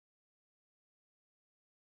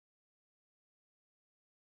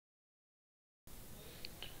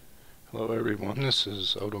Hello everyone, this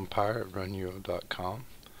is ultima at runuo.com,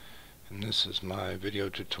 and this is my video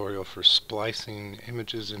tutorial for splicing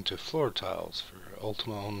images into floor tiles for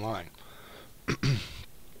Ultima Online.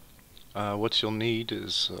 What you'll need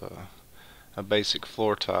is a basic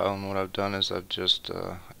floor tile, and what I've done is I've just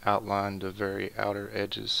outlined the very outer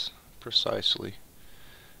edges precisely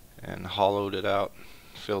and hollowed it out,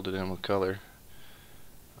 filled it in with color,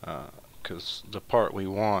 because the part we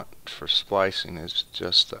want for splicing is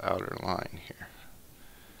just the outer line here.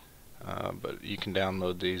 But you can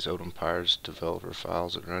download these ultima's developer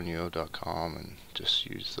files at runuo.com and just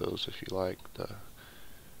use those if you like.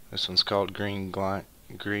 This one's called Green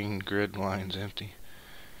Grid Lines Empty.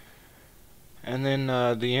 And then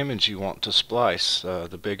the image you want to splice.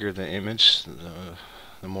 The bigger the image,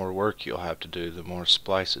 the more work you'll have to do, the more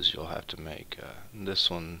splices you'll have to make.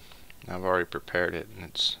 This one, I've already prepared it, and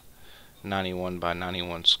it's 91 by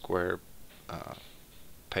 91 square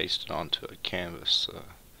pasted onto a canvas.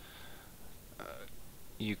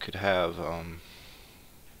 You could have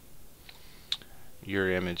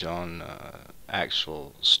your image on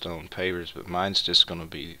actual stone pavers, but mine's just going to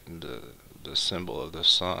be the symbol of the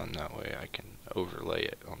sun. That way I can overlay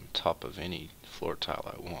it on top of any floor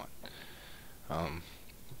tile I want.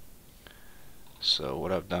 So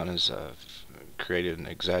what I've done is I've created an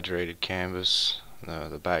exaggerated canvas.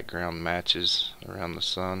 The background matches around the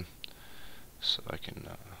sun, so I can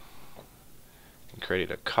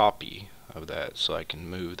create a copy of that so I can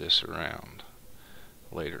move this around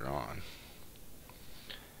later on.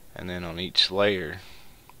 And then on each layer,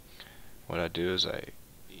 what I do is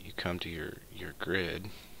you come to your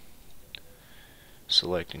grid,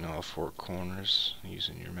 selecting all four corners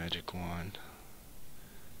using your magic wand,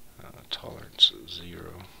 tolerance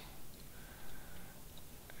 0,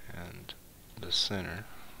 and the center.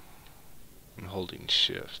 I'm holding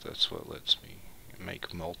shift, that's what lets me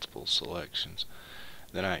make multiple selections.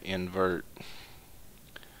 Then I invert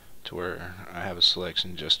to where I have a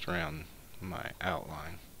selection just around my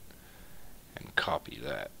outline and copy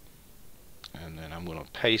that, and then I'm going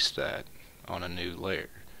to paste that on a new layer.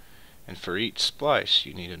 And for each splice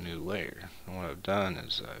you need a new layer, and what I've done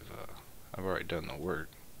is I've already done the work.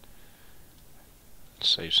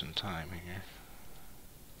 Save some time here.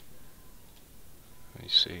 Let me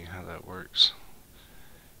see how that works.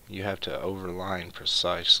 You have to overline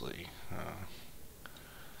precisely.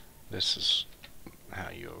 This is how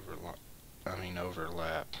you overlap.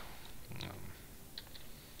 You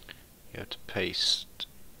have to paste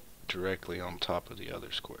directly on top of the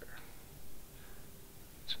other square,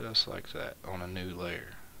 just like that, on a new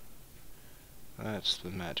layer. That's the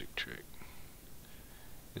magic trick.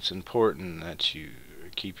 It's important that you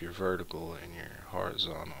keep your vertical and your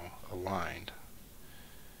horizontal aligned,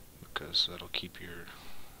 because that'll keep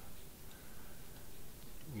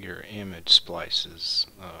your image splices,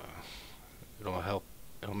 it'll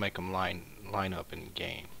make them line up in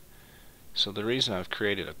game. So the reason I've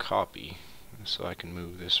created a copy is so I can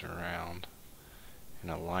move this around and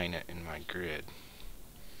align it in my grid.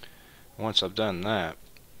 Once I've done that,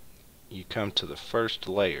 you come to the first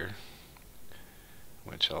layer,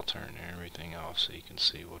 which I'll turn everything off so you can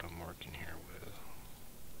see what I'm working here with.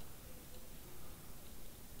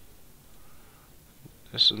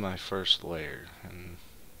 This is my first layer, and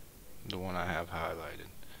the one I have highlighted,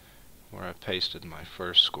 where I pasted my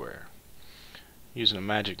first square. Using a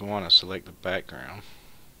magic wand, I select the background,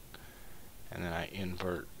 and then I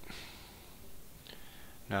invert.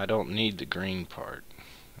 Now I don't need the green part,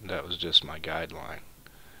 that was just my guideline,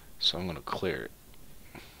 so I'm going to clear it,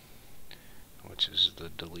 which is the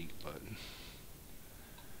delete button.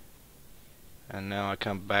 And now I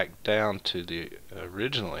come back down to the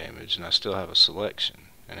original image, and I still have a selection,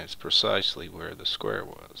 and it's precisely where the square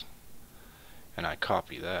was, and I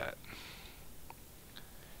copy that.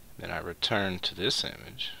 Then I return to this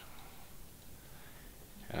image,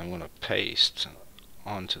 and I'm going to paste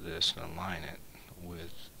onto this and align it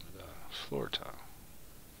with the floor tile.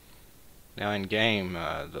 Now in game,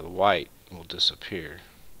 the white will disappear,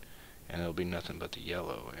 and it'll be nothing but the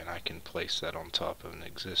yellow, and I can place that on top of an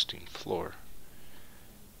existing floor.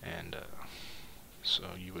 And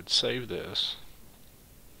so you would save this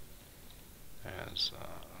as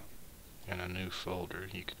in a new folder.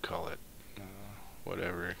 You could call it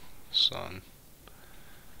whatever, sun,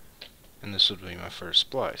 and this would be my first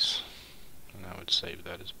splice, and I would save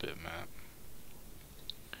that as bitmap.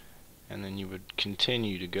 And then you would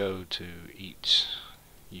continue to go to each.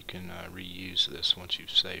 You can reuse this once you've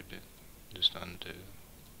saved it. Just undo,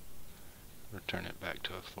 return it back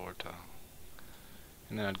to a floor tile,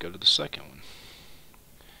 and then I'd go to the second one.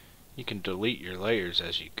 You can delete your layers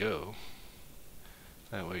as you go.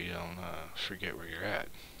 That way you don't forget where you're at.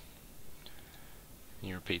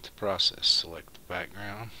 You repeat the process. Select the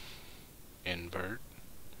background, invert,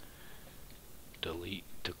 delete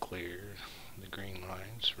to clear the green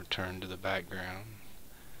lines, return to the background,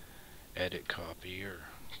 edit copy or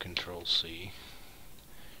Control C,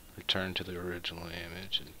 return to the original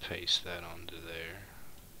image and paste that onto there.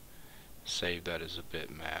 Save that as a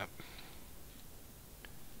bitmap.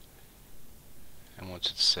 And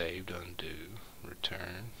once it's saved, undo,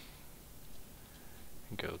 return,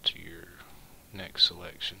 and go to your next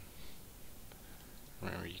selection.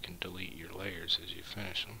 Remember, you can delete your layers as you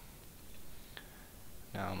finish them.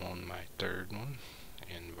 Now I'm on my third one.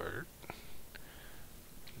 Invert,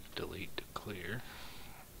 delete to clear,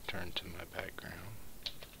 turn to my background,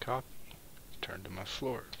 copy, turn to my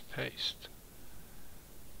floor, paste.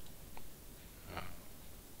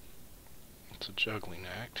 It's a juggling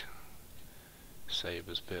act. Save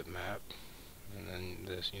as bitmap, and then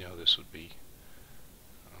this, this would be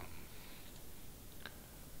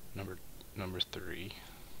number 3,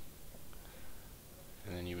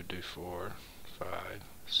 and then you would do 4, 5,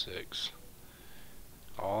 6,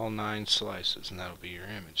 all 9 slices, and that'll be your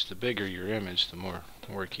image. The bigger your image, the more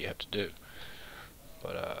work you have to do.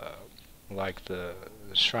 But like the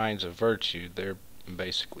Shrines of Virtue, they're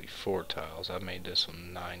basically 4 tiles. I made this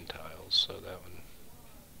one 9 tiles, so that would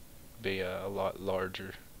be a lot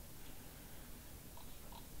larger.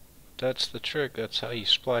 That's the trick. That's how you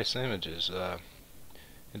splice images.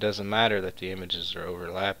 It doesn't matter that the images are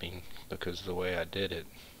overlapping, because the way I did it,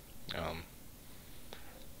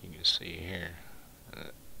 you can see here,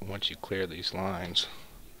 once you clear these lines,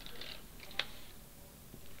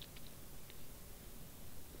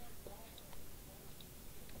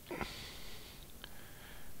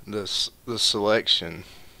 the selection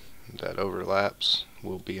that overlaps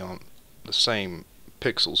will be on the same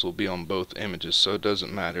pixels, will be on both images, so it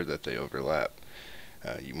doesn't matter that they overlap.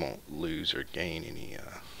 You won't lose or gain any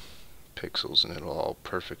pixels, and it'll all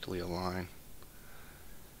perfectly align.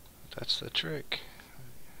 That's the trick.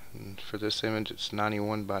 And for this image, it's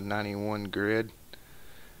 91 by 91 grid.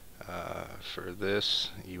 For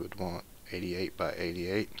this, you would want 88 by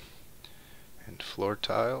 88, and floor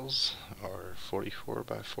tiles are 44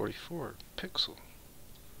 by 44 pixel.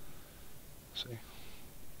 See?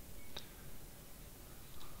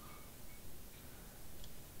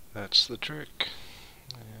 That's the trick.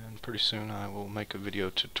 And pretty soon I will make a video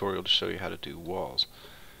tutorial to show you how to do walls.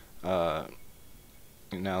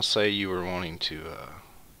 Now say you were wanting to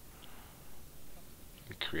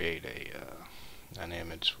create an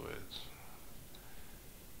image with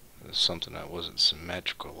something that wasn't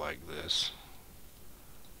symmetrical like this,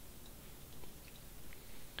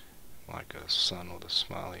 like a sun with a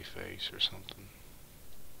smiley face or something.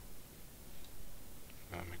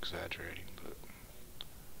 I'm exaggerating, but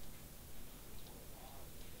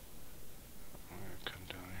I'm going to come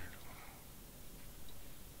down here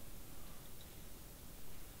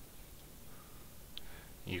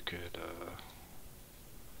to, you could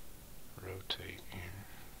rotate here.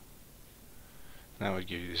 That would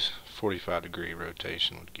give you this 45-degree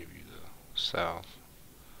rotation, would give you the south.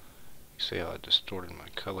 You see how I distorted my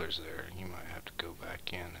colors there? You might have to go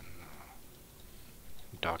back in and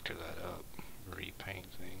doctor that up, repaint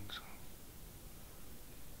things.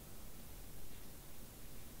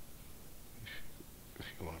 If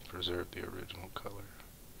you want to preserve the original color.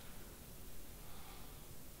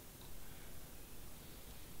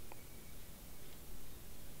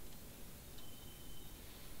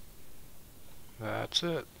 That's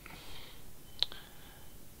it.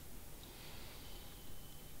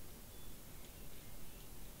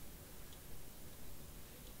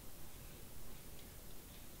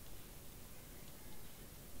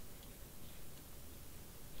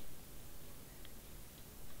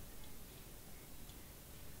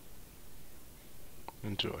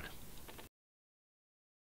 Enjoy.